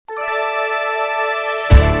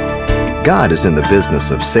God is in the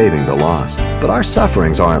business of saving the lost, but our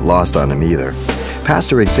sufferings aren't lost on Him either.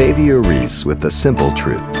 Pastor Xavier Reese with the simple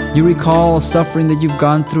truth. You recall suffering that you've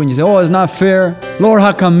gone through and you say, oh, it's not fair. Lord,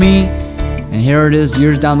 how come me? And here it is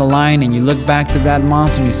years down the line and you look back to that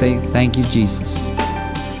monster and you say, thank you, Jesus.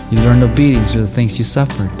 You learned obedience through the things you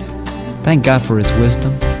suffered. Thank God for His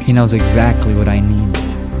wisdom. He knows exactly what I need.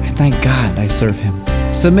 I thank God I serve Him.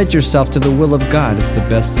 Submit yourself to the will of God. It's the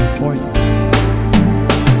best thing for you.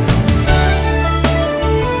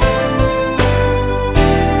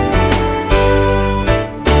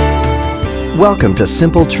 Welcome to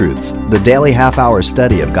Simple Truths, the daily half-hour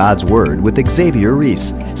study of God's Word with Xavier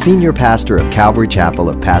Reese, Senior Pastor of Calvary Chapel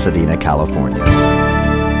of Pasadena, California.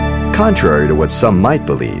 Contrary to what some might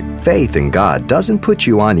believe, faith in God doesn't put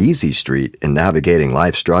you on easy street in navigating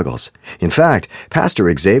life struggles. In fact,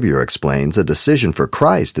 Pastor Xavier explains a decision for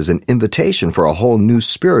Christ is an invitation for a whole new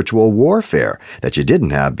spiritual warfare that you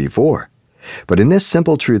didn't have before. But in this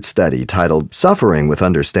Simple Truth study titled Suffering with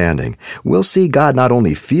Understanding, we'll see God not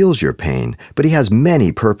only feels your pain, but He has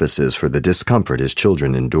many purposes for the discomfort His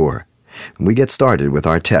children endure. We get started with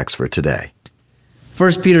our text for today.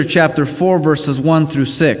 1 Peter chapter 4, verses 1 through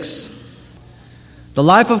 6. The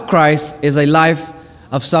life of Christ is a life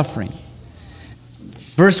of suffering.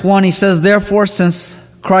 Verse 1, he says, therefore, since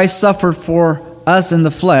Christ suffered for us in the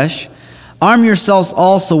flesh, arm yourselves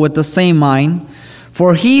also with the same mind.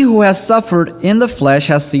 For he who has suffered in the flesh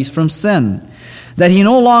has ceased from sin, that he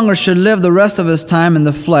no longer should live the rest of his time in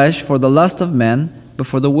the flesh for the lust of men, but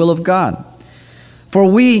for the will of God. For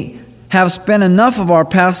we have spent enough of our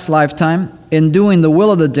past lifetime in doing the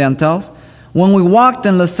will of the Gentiles, when we walked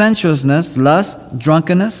in licentiousness, lust,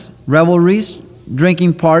 drunkenness, revelries,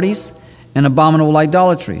 drinking parties, and abominable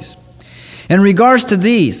idolatries. In regards to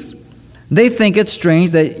these, they think it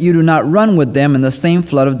strange that you do not run with them in the same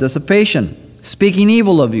flood of dissipation, speaking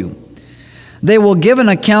evil of you. They will give an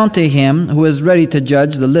account to Him who is ready to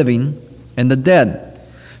judge the living and the dead.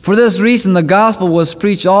 For this reason the gospel was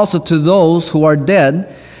preached also to those who are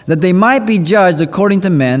dead, that they might be judged according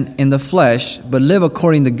to men in the flesh, but live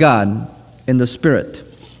according to God in the Spirit.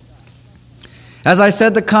 As I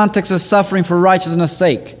said, the context is suffering for righteousness'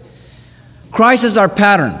 sake. Christ is our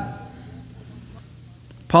pattern.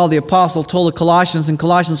 Paul the Apostle told the Colossians in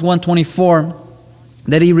Colossians 1:24,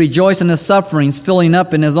 that he rejoiced in his sufferings, filling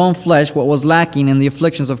up in his own flesh what was lacking in the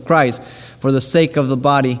afflictions of Christ for the sake of the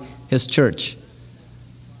body, His church.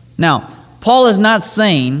 Now, Paul is not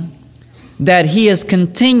saying that he is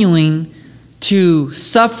continuing to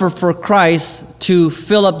suffer for Christ to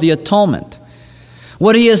fill up the atonement.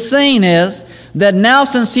 What he is saying is that now,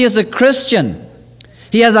 since he is a Christian,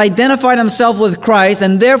 he has identified himself with Christ,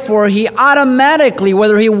 and therefore he automatically,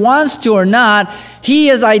 whether he wants to or not, he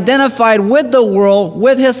is identified with the world,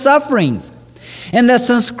 with his sufferings. And that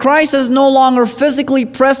since Christ is no longer physically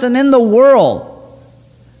present in the world,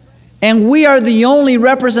 and we are the only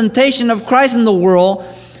representation of Christ in the world,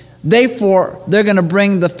 therefore they're going to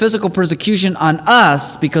bring the physical persecution on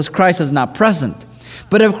us because Christ is not present.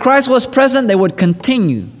 But if Christ was present, they would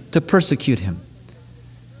continue to persecute Him.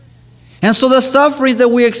 And so the sufferings that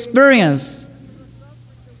we experience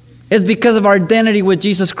is because of our identity with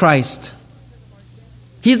Jesus Christ.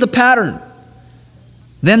 He's the pattern.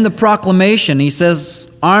 Then the proclamation, he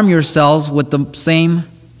says, arm yourselves with the same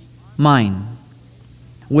mind,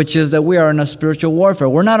 which is that we are in a spiritual warfare.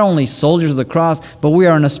 We're not only soldiers of the cross, but we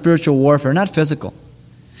are in a spiritual warfare, not physical.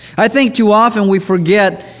 I think too often we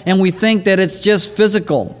forget and we think that it's just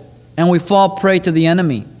physical, and we fall prey to the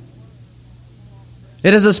enemy.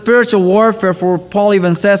 It is a spiritual warfare, for Paul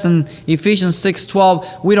even says in Ephesians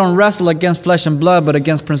 6:12, we don't wrestle against flesh and blood, but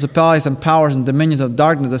against principalities and powers and dominions of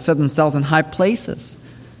darkness that set themselves in high places.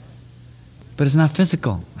 But it's not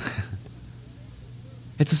physical.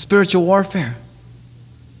 It's a spiritual warfare.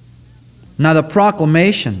 Now the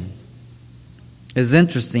proclamation is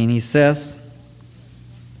interesting. He says,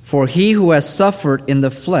 for he who has suffered in the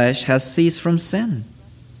flesh has ceased from sin.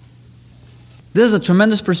 This is a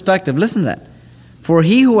tremendous perspective. Listen to that. For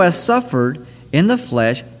he who has suffered in the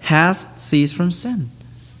flesh has ceased from sin.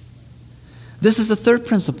 This is the third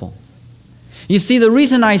principle. You see, the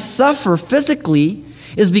reason I suffer physically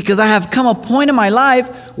is because I have come a point in my life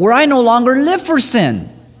where I no longer live for sin.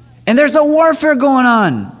 And there's a warfare going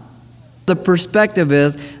on. The perspective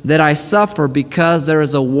is that I suffer because there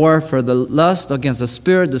is a warfare, the lust against the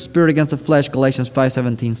spirit against the flesh, Galatians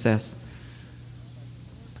 5:17 says.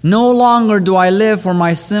 No longer do I live for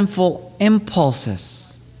my sinful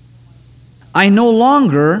impulses. I no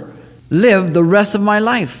longer live the rest of my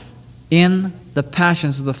life in the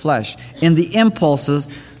passions of the flesh, in the impulses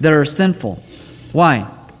that are sinful. Why?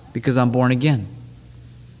 Because I'm born again.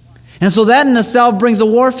 And so that in itself brings a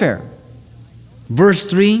warfare. Verse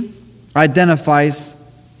 3 identifies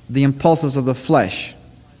the impulses of the flesh.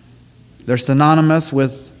 They're synonymous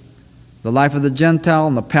with the life of the Gentile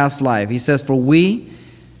and the past life. He says, "For we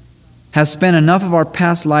have spent enough of our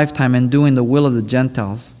past lifetime in doing the will of the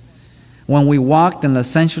Gentiles, when we walked in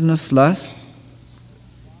licentiousness, lust,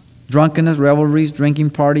 drunkenness, revelries, drinking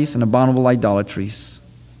parties, and abominable idolatries."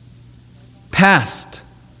 Past.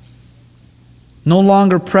 No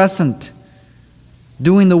longer present.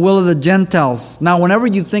 Doing the will of the Gentiles. Now, whenever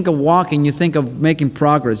you think of walking, you think of making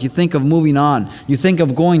progress. You think of moving on. You think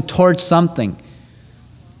of going towards something.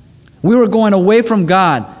 We were going away from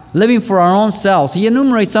God, living for our own selves. He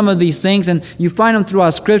enumerates some of these things, and you find them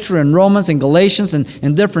throughout Scripture in Romans and Galatians and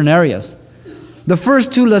in different areas. The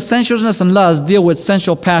first two, licentiousness and lust, deal with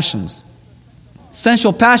sensual passions.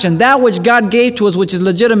 Sensual passion, that which God gave to us, which is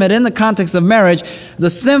legitimate in the context of marriage, the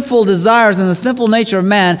sinful desires and the sinful nature of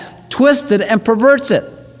man twists it and perverts it.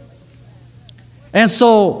 And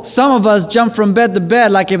so some of us jump from bed to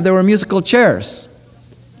bed like if they were musical chairs.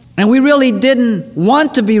 And we really didn't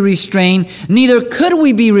want to be restrained, neither could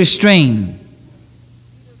we be restrained.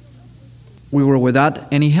 We were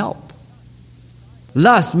without any help.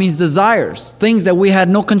 Lust means desires, things that we had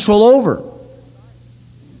no control over.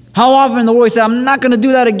 How often in the world we say, "I'm not going to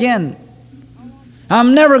do that again.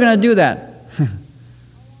 I'm never going to do that."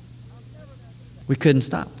 We couldn't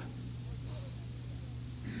stop.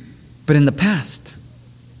 But in the past.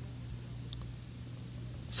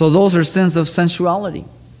 So those are sins of sensuality.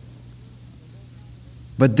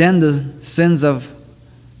 But then the sins of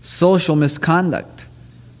social misconduct,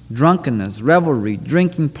 drunkenness, revelry,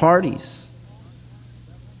 drinking parties.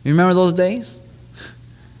 You remember those days?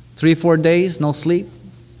 3-4 days, no sleep.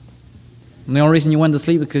 And the only reason you went to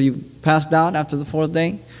sleep is because you passed out after the 4th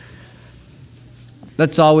day.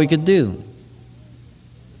 That's all we could do.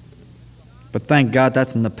 But thank God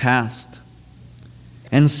that's in the past.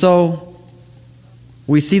 And so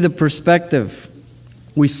we see the perspective.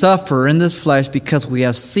 We suffer in this flesh because we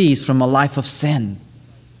have ceased from a life of sin.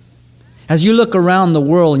 As you look around the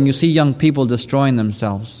world and you see young people destroying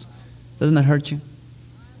themselves, doesn't it hurt you?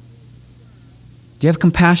 Do you have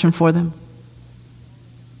compassion for them?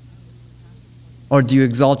 Or do you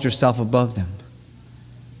exalt yourself above them?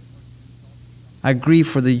 I grieve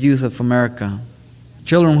for the youth of America.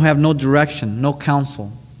 Children who have no direction, no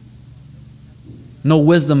counsel, no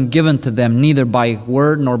wisdom given to them, neither by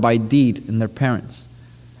word nor by deed in their parents.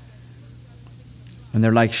 And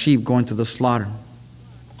they're like sheep going to the slaughter.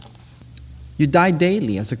 You die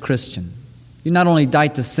daily as a Christian. You not only die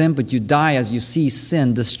to sin, but you die as you see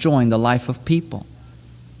sin destroying the life of people.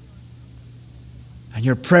 And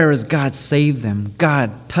your prayer is, God, save them.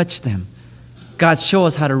 God, touch them. God, show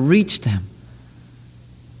us how to reach them.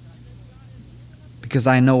 Because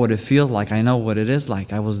I know what it feels like. I know what it is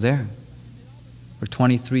like. I was there for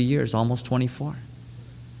 23 years, almost 24.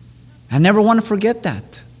 I never want to forget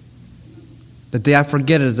that. The day I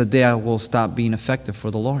forget it is the day I will stop being effective for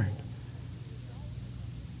the Lord.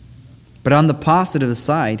 But on the positive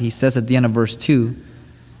side, he says at the end of verse 2,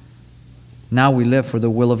 now we live for the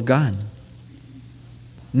will of God.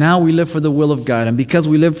 Now we live for the will of God. And because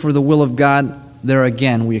we live for the will of God, there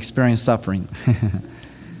again we experience suffering.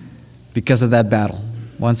 Because of that battle.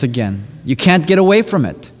 Once again, you can't get away from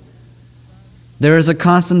it. There is a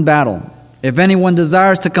constant battle. If anyone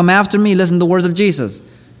desires to come after me, listen to the words of Jesus.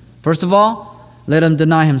 First of all, let him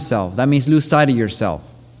deny himself. That means lose sight of yourself.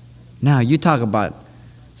 Now, you talk about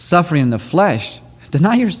suffering in the flesh.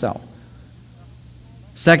 Deny yourself.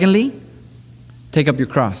 Secondly, take up your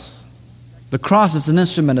cross. The cross is an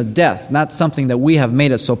instrument of death, not something that we have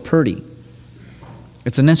made it so pretty.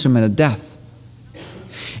 It's an instrument of death.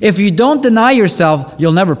 If you don't deny yourself,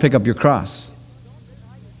 you'll never pick up your cross.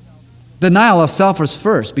 Denial of self is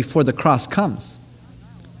first before the cross comes.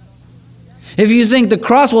 If you think the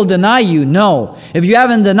cross will deny you, no. If you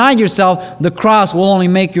haven't denied yourself, the cross will only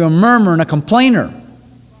make you a murmurer and a complainer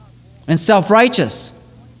and self-righteous.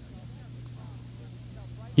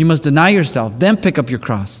 You must deny yourself, then pick up your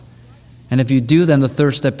cross. And if you do, then the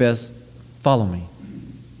third step is follow me.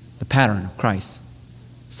 The pattern of Christ,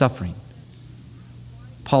 suffering.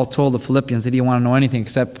 Paul told the Philippians that he didn't want to know anything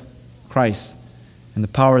except Christ and the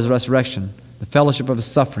power of his resurrection, the fellowship of his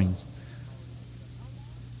sufferings.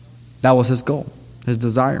 That was his goal, his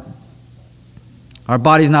desire. Our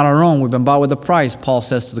body is not our own. We've been bought with a price, Paul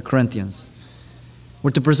says to the Corinthians.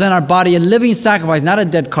 We're to present our body a living sacrifice, not a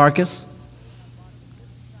dead carcass.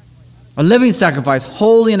 A living sacrifice,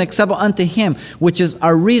 holy and acceptable unto him, which is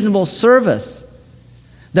our reasonable service.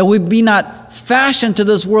 That we be not fashioned to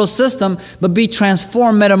this world system, but be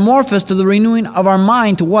transformed, metamorphosed to the renewing of our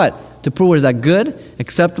mind to what? to prove what is that good,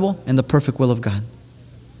 acceptable, and the perfect will of God.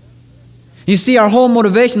 You see, our whole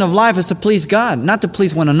motivation of life is to please God, not to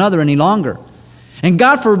please one another any longer. And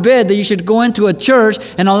God forbid that you should go into a church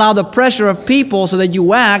and allow the pressure of people so that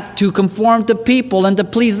you act to conform to people and to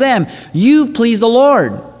please them. You please the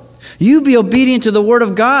Lord. You be obedient to the Word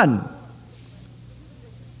of God.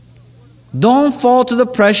 Don't fall to the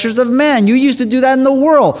pressures of men. You used to do that in the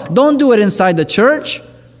world. Don't do it inside the church.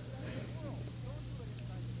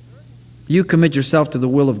 You commit yourself to the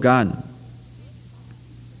will of God.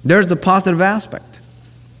 There's the positive aspect.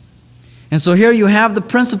 And so here you have the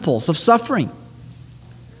principles of suffering.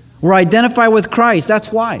 We're identified with Christ.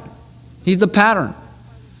 That's why. He's the pattern.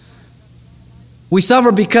 We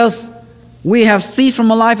suffer because we have ceased from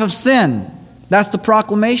a life of sin. That's the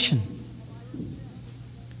proclamation.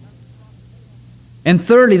 And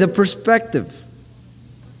thirdly, the perspective.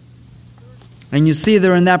 And you see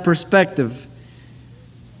there in that perspective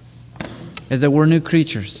is that we're new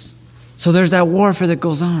creatures. So there's that warfare that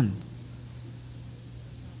goes on.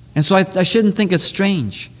 And so I shouldn't think it's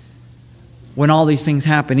strange when all these things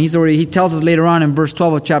happen. He tells us later on in verse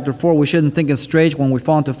 12 of chapter 4, we shouldn't think it's strange when we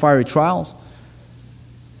fall into fiery trials.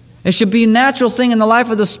 It should be a natural thing in the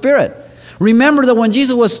life of the Spirit. Remember that when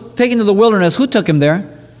Jesus was taken to the wilderness, who took him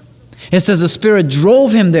there? It says the Spirit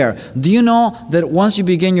drove him there. Do you know that once you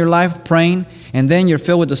begin your life praying and then you're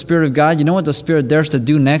filled with the Spirit of God, you know what the Spirit dares to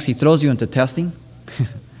do next? He throws you into testing.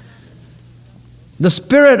 The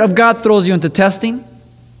Spirit of God throws you into testing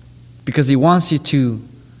because He wants you to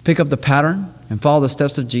pick up the pattern and follow the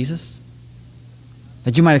steps of Jesus.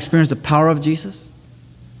 That you might experience the power of Jesus.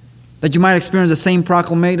 That you might experience the same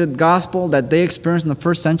proclamated gospel that they experienced in the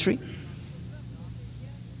first century.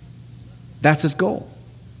 That's His goal.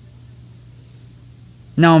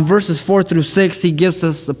 Now in verses 4 through 6, He gives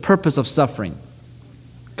us the purpose of suffering.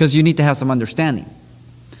 Because you need to have some understanding.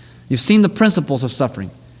 You've seen the principles of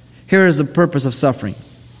suffering. Here is the purpose of suffering.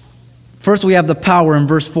 First we have the power in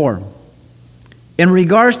verse 4. In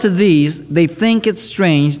regards to these, they think it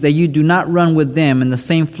strange that you do not run with them in the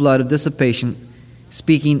same flood of dissipation,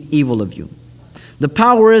 speaking evil of you. The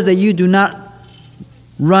power is that you do not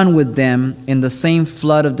run with them in the same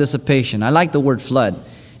flood of dissipation. I like the word flood.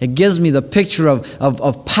 It gives me the picture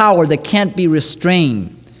of power that can't be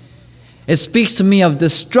restrained. It speaks to me of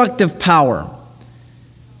destructive power.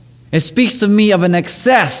 It speaks to me of an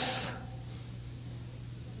excess.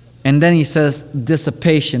 And then he says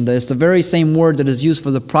dissipation. It's the very same word that is used for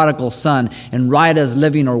the prodigal son and riotous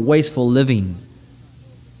living or wasteful living.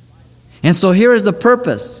 And so here is the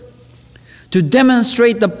purpose. To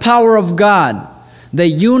demonstrate the power of God. That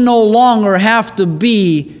you no longer have to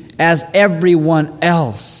be as everyone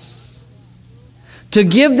else. To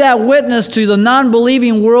give that witness to the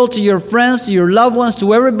non-believing world, to your friends, to your loved ones,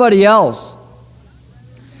 to everybody else.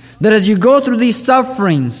 That as you go through these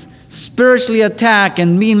sufferings, spiritually attacked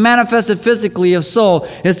and being manifested physically, if so,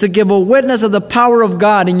 is to give a witness of the power of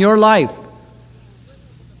God in your life.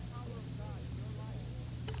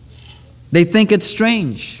 They think it's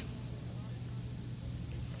strange.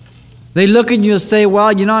 They look at you and say,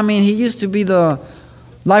 well, he used to be the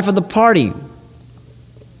life of the party.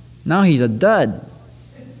 Now he's a dud.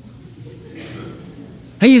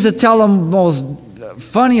 He used to tell the most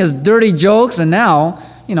funniest dirty jokes, and now,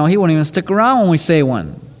 he won't even stick around when we say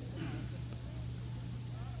one.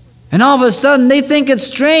 And all of a sudden, they think it's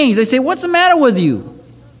strange. They say, what's the matter with you?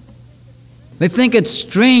 They think it's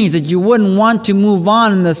strange that you wouldn't want to move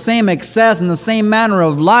on in the same excess, in the same manner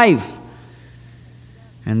of life.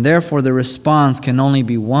 And therefore, the response can only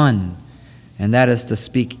be one, and that is to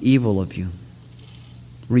speak evil of you.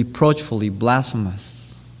 Reproachfully,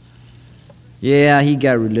 blasphemous. Yeah, he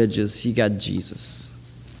got religious. He got Jesus.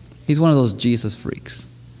 He's one of those Jesus freaks.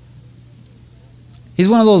 He's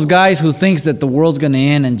one of those guys who thinks that the world's going to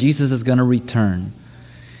end and Jesus is going to return.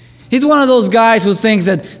 He's one of those guys who thinks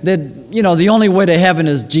that the only way to heaven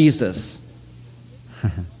is Jesus.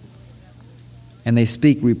 And they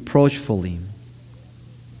speak reproachfully.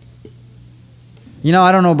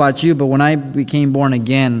 I don't know about you, but when I became born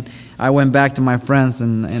again, I went back to my friends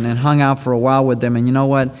and hung out for a while with them. And you know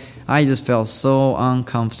what? I just felt so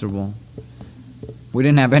uncomfortable. We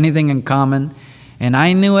didn't have anything in common. And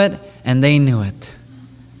I knew it, and they knew it.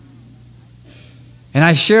 And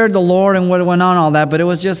I shared the Lord and what went on, all that, but it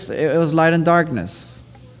was light and darkness.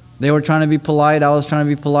 They were trying to be polite, I was trying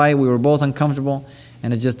to be polite, we were both uncomfortable,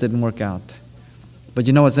 and it just didn't work out. But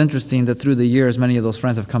you know what's interesting? That through the years, many of those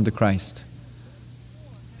friends have come to Christ.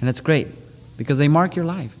 And it's great, because they mark your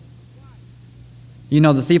life.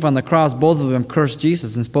 The thief on the cross, both of them cursed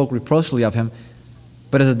Jesus and spoke reproachfully of him.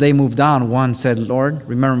 But as the day moved on, one said, Lord,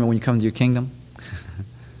 remember me when you come to your kingdom.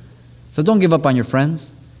 So don't give up on your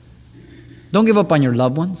friends. Don't give up on your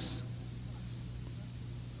loved ones.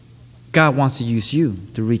 God wants to use you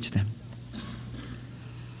to reach them.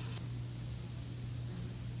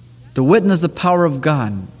 To witness the power of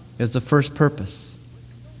God is the first purpose,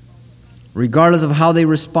 regardless of how they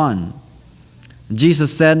respond.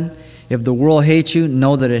 Jesus said, if the world hates you,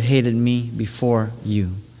 know that it hated me before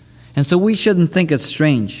you. And so we shouldn't think it's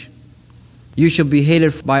strange. You shall be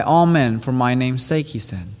hated by all men for my name's sake, he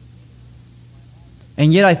said.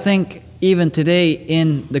 And yet I think even today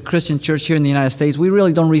in the Christian church here in the United States, we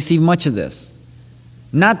really don't receive much of this.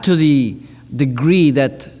 Not to the degree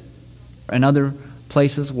that in other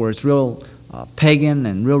places where it's real pagan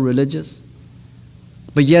and real religious.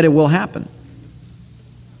 But yet it will happen.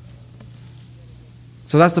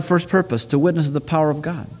 So that's the first purpose, to witness the power of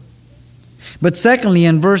God. But secondly,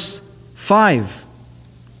 in verse 5,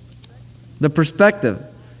 the perspective,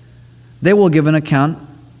 they will give an account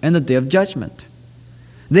in the day of judgment.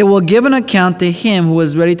 They will give an account to him who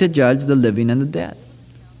is ready to judge the living and the dead.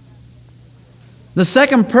 The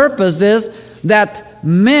second purpose is that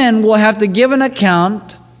men will have to give an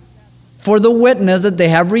account for the witness that they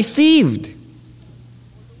have received.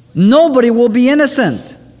 Nobody will be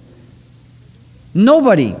innocent.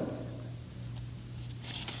 Nobody.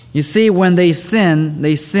 You see, when they sin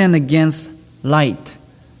against light.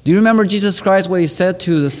 Do you remember Jesus Christ, what he said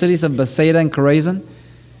to the cities of Bethsaida and Chorazin?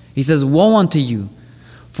 He says, woe unto you,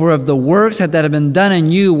 for if the works that have been done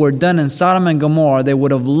in you were done in Sodom and Gomorrah, they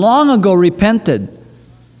would have long ago repented.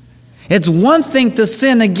 It's one thing to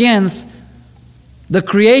sin against the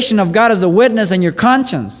creation of God as a witness and your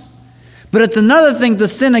conscience. But it's another thing to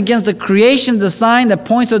sin against the creation design that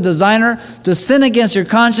points to the designer, to sin against your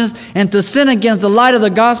conscience, and to sin against the light of the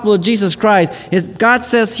gospel of Jesus Christ. God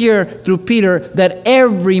says here through Peter that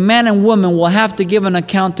every man and woman will have to give an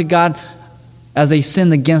account to God as they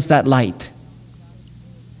sin against that light.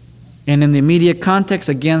 And in the immediate context,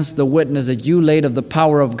 against the witness that you laid of the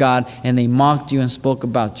power of God, and they mocked you and spoke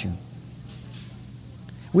about you.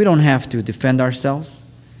 We don't have to defend ourselves.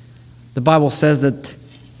 The Bible says that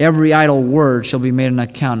every idle word shall be made an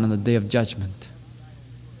account on the day of judgment.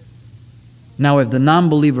 Now, if the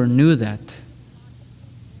non-believer knew that,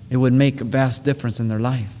 it would make a vast difference in their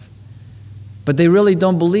life. But they really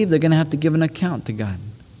don't believe they're going to have to give an account to God.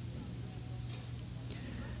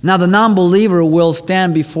 Now, the non-believer will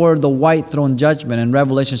stand before the white throne judgment in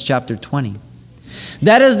Revelation chapter 20.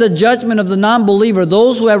 That is the judgment of the non-believer,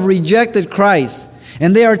 those who have rejected Christ.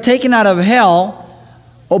 And they are taken out of hell,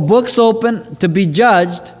 books open, to be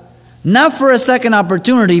judged, not for a second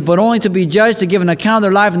opportunity, but only to be judged, to give an account of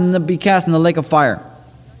their life, and then be cast in the lake of fire.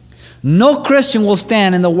 No Christian will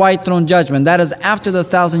stand in the white throne judgment. That is after the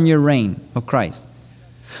 1,000-year reign of Christ.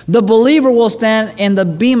 The believer will stand in the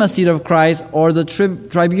bema seat of Christ, or the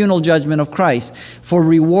tribunal judgment of Christ, for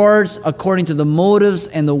rewards according to the motives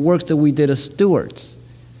and the works that we did as stewards.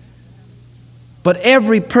 But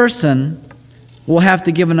every person will have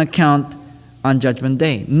to give an account on Judgment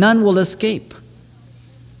Day. None will escape.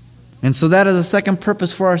 And so that is the second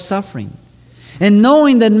purpose for our suffering. And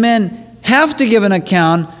knowing that men have to give an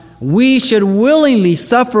account, we should willingly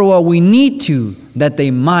suffer what we need to, that they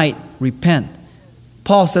might repent.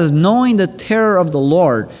 Paul says, knowing the terror of the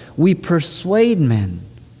Lord, we persuade men.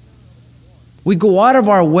 We go out of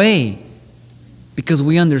our way because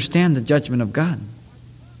we understand the judgment of God.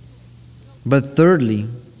 But thirdly,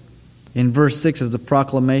 in verse 6 is the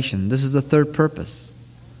proclamation. This is the third purpose.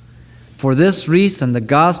 For this reason the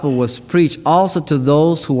gospel was preached also to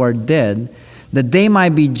those who are dead, that they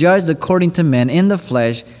might be judged according to men in the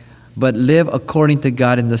flesh, but live according to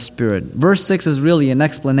God in the Spirit. Verse 6 is really an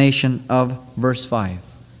explanation of verse 5.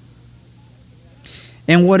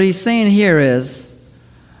 And what he's saying here is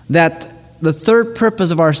that the third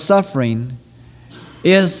purpose of our suffering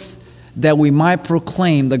is that we might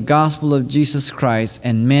proclaim the gospel of Jesus Christ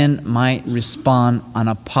and men might respond on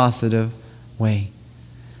a positive way.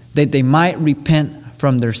 That they might repent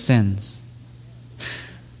from their sins.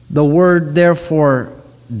 The word, therefore,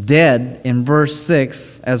 dead in verse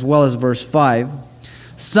 6 as well as verse 5.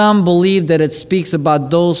 Some believe that it speaks about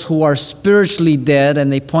those who are spiritually dead,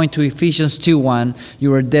 and they point to Ephesians 2:1.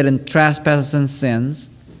 You are dead in trespasses and sins.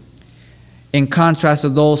 In contrast to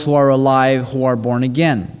those who are alive, who are born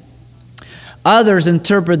again. Others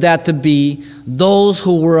interpret that to be those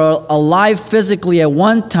who were alive physically at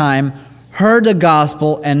one time, heard the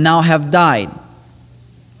gospel, and now have died.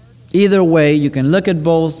 Either way, you can look at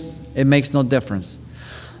both. It makes no difference.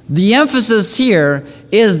 The emphasis here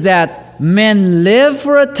is that men live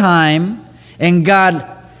for a time, and God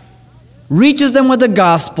reaches them with the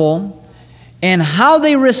gospel, and how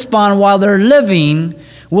they respond while they're living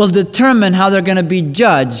will determine how they're going to be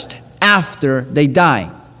judged after they die.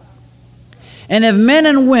 And if men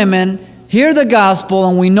and women hear the gospel,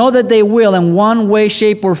 and we know that they will in one way,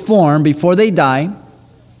 shape, or form before they die,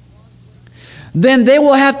 then they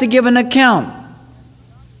will have to give an account.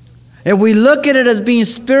 If we look at it as being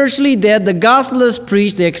spiritually dead, the gospel is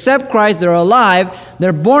preached, they accept Christ, they're alive,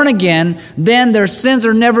 they're born again, then their sins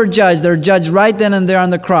are never judged. They're judged right then and there on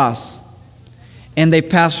the cross. And they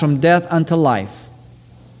pass from death unto life.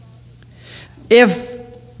 If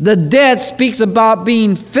the dead speaks about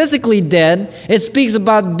being physically dead, it speaks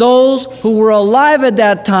about those who were alive at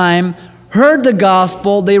that time, heard the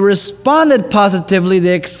gospel, they responded positively,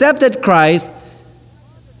 they accepted Christ,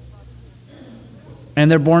 and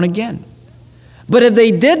they're born again. But if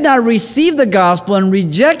they did not receive the gospel and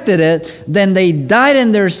rejected it, then they died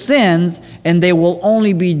in their sins, and they will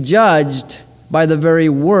only be judged by the very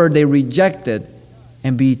word they rejected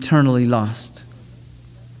and be eternally lost.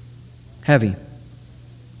 Heavy.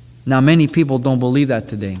 Now, many people don't believe that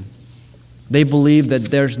today. They believe that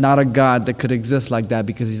there's not a God that could exist like that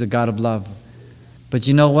because He's a God of love. But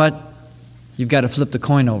you know what? You've got to flip the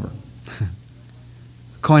coin over.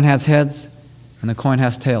 The coin has heads, and the coin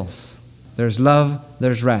has tails. There's love,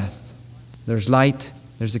 there's wrath. There's light,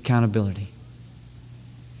 there's accountability.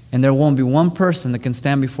 And there won't be one person that can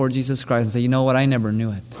stand before Jesus Christ and say, you know what, I never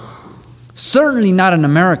knew it. Certainly not an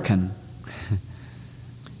American.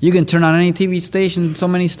 You can turn on any TV station, so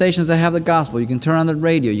many stations that have the gospel. You can turn on the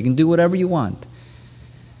radio. You can do whatever you want.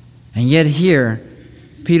 And yet here,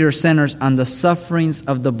 Peter centers on the sufferings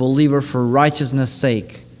of the believer for righteousness'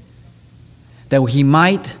 sake, that he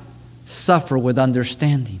might suffer with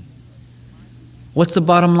understanding. What's the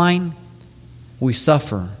bottom line? We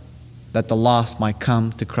suffer that the lost might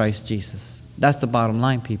come to Christ Jesus. That's the bottom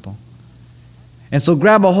line, people. And so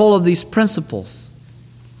grab a hold of these principles.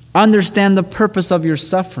 Understand the purpose of your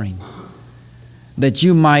suffering, that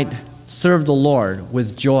you might serve the Lord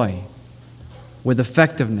with joy, with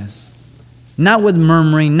effectiveness, not with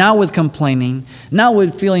murmuring, not with complaining, not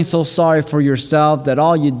with feeling so sorry for yourself that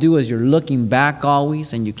all you do is you're looking back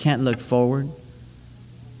always and you can't look forward,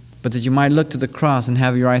 but that you might look to the cross and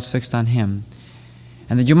have your eyes fixed on Him,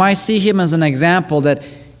 and that you might see Him as an example that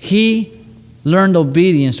He learned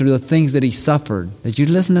obedience through the things that He suffered. Did you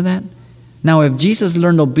listen to that? Now, if Jesus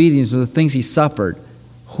learned obedience through the things He suffered,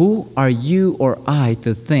 who are you or I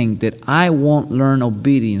to think that I won't learn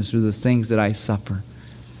obedience through the things that I suffer?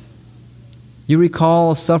 You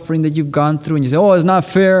recall suffering that you've gone through and you say, oh, it's not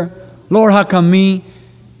fair. Lord, how come me?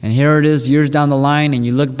 And here it is years down the line and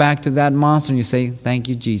you look back to that monster and you say, thank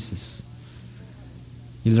you, Jesus.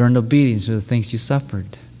 You learned obedience through the things you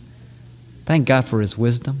suffered. Thank God for His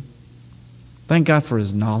wisdom. Thank God for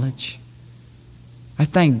His knowledge. I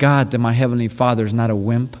thank God that my Heavenly Father is not a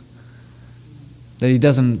wimp, that He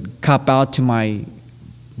doesn't cop out to my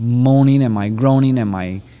moaning and my groaning and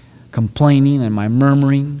my complaining and my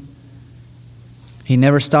murmuring. He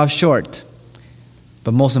never stops short.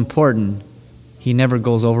 But most important, He never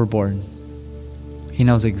goes overboard. He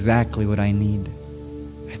knows exactly what I need.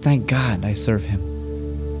 I thank God I serve Him.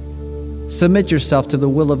 Submit yourself to the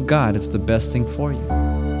will of God. It's the best thing for you.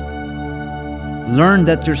 Learn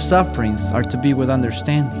that your sufferings are to be with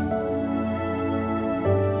understanding.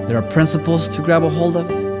 There are principles to grab a hold of,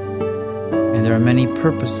 and there are many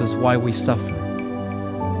purposes why we suffer.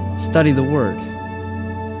 Study the Word,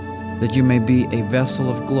 that you may be a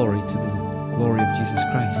vessel of glory to the glory of Jesus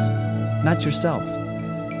Christ, not yourself.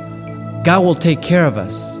 God will take care of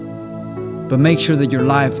us, but make sure that your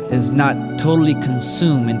life is not totally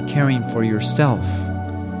consumed in caring for yourself.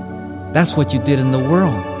 That's what you did in the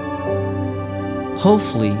world.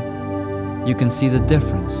 Hopefully, you can see the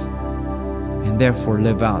difference and therefore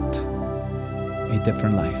live out a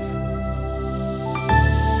different life.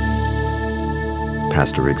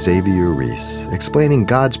 Pastor Xavier Reese, explaining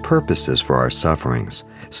God's purposes for our sufferings,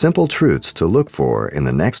 simple truths to look for in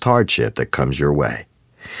the next hardship that comes your way.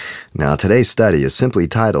 Now, today's study is simply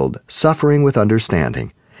titled, Suffering with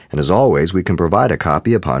Understanding, and as always, we can provide a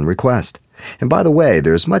copy upon request. And by the way,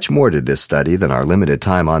 there's much more to this study than our limited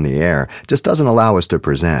time on the air just doesn't allow us to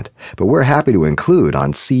present, but we're happy to include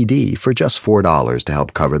on CD for just $4 to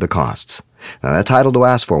help cover the costs. Now, that title to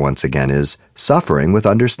ask for once again is Suffering with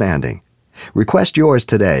Understanding. Request yours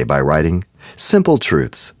today by writing Simple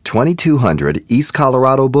Truths, 2200 East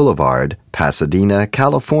Colorado Boulevard, Pasadena,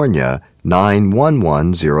 California,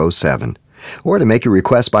 91107. Or to make your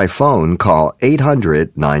request by phone, call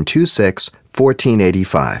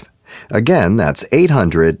 800-926-1485. Again, that's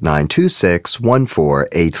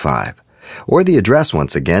 800-926-1485. Or the address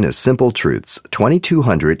once again is Simple Truths,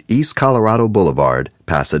 2200 East Colorado Boulevard,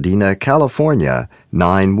 Pasadena, California,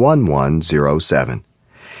 91107.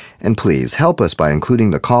 And please help us by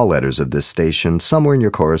including the call letters of this station somewhere in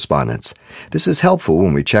your correspondence. This is helpful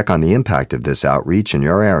when we check on the impact of this outreach in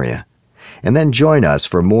your area. And then join us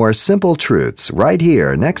for more Simple Truths right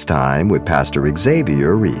here next time with Pastor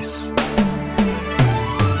Xavier Reese.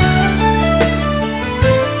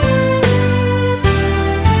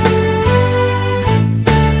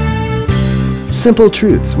 Simple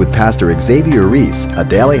Truths with Pastor Xavier Reese, a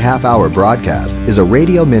daily half-hour broadcast, is a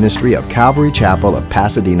radio ministry of Calvary Chapel of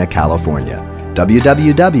Pasadena, California.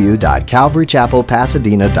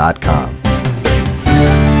 www.calvarychapelpasadena.com.